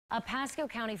A Pasco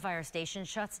County Fire Station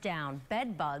shuts down.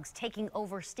 Bed bugs taking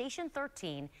over Station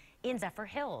 13 in Zephyr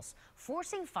Hills,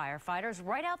 forcing firefighters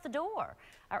right out the door.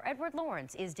 Our Edward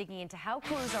Lawrence is digging into how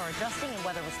crews are adjusting and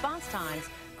whether response times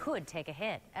could take a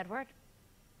hit. Edward?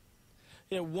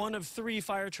 One of 3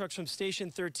 fire trucks from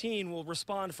Station 13 will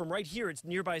respond from right here. It's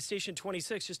nearby Station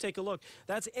 26. Just take a look.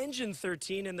 That's engine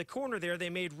 13 in the corner there. They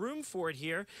made room for it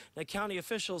here. Now, county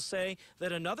officials say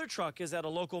that another truck is at a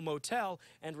local motel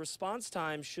and response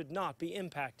times should not be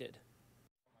impacted.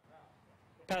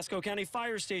 Pasco County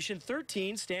Fire Station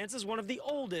 13 stands as one of the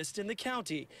oldest in the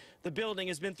county. The building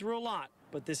has been through a lot,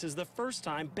 but this is the first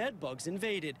time bed bugs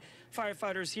invaded.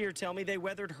 Firefighters here tell me they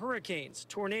weathered hurricanes,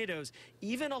 tornadoes,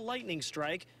 even a lightning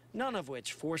strike, none of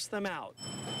which forced them out.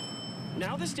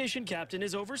 Now the station captain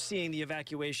is overseeing the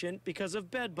evacuation because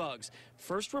of bed bugs,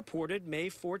 first reported May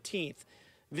 14th.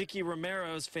 Vicky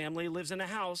Romero's family lives in a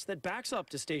house that backs up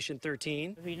to Station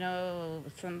 13. If you know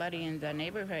somebody in the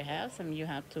neighborhood has them, you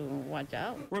have to watch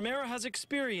out. Romero has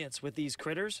experience with these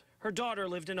critters. Her daughter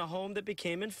lived in a home that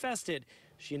became infested.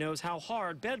 She knows how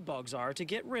hard bed bugs are to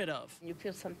get rid of. You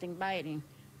feel something biting,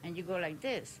 and you go like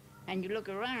this, and you look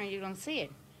around and you don't see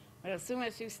it. But as soon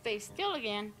as you stay still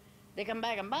again, they come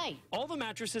back and bite. All the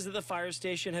mattresses at the fire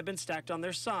station have been stacked on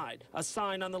their side. A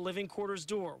sign on the living quarters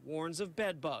door warns of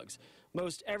bed bugs.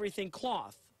 Most everything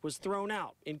cloth was thrown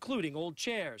out, including old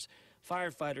chairs.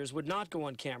 Firefighters would not go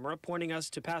on camera, pointing us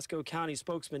to Pasco County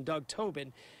spokesman Doug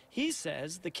Tobin. He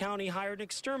says the county hired an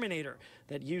exterminator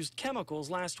that used chemicals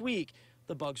last week.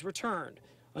 The bugs returned.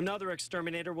 Another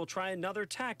exterminator will try another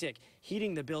tactic,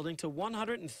 heating the building to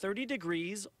 130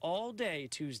 degrees all day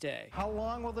Tuesday. How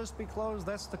long will this be closed?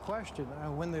 That's the question.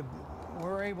 When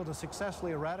we're able to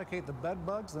successfully eradicate the bed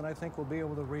bugs, then I think we'll be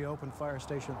able to reopen Fire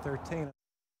Station 13.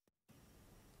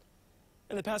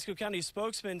 And the Pasco County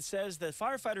spokesman says that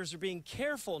firefighters are being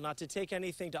careful not to take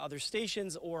anything to other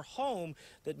stations or home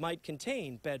that might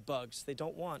contain bed bugs. They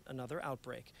don't want another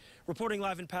outbreak. Reporting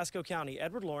live in Pasco County,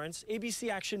 Edward Lawrence,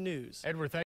 ABC Action News. Edward,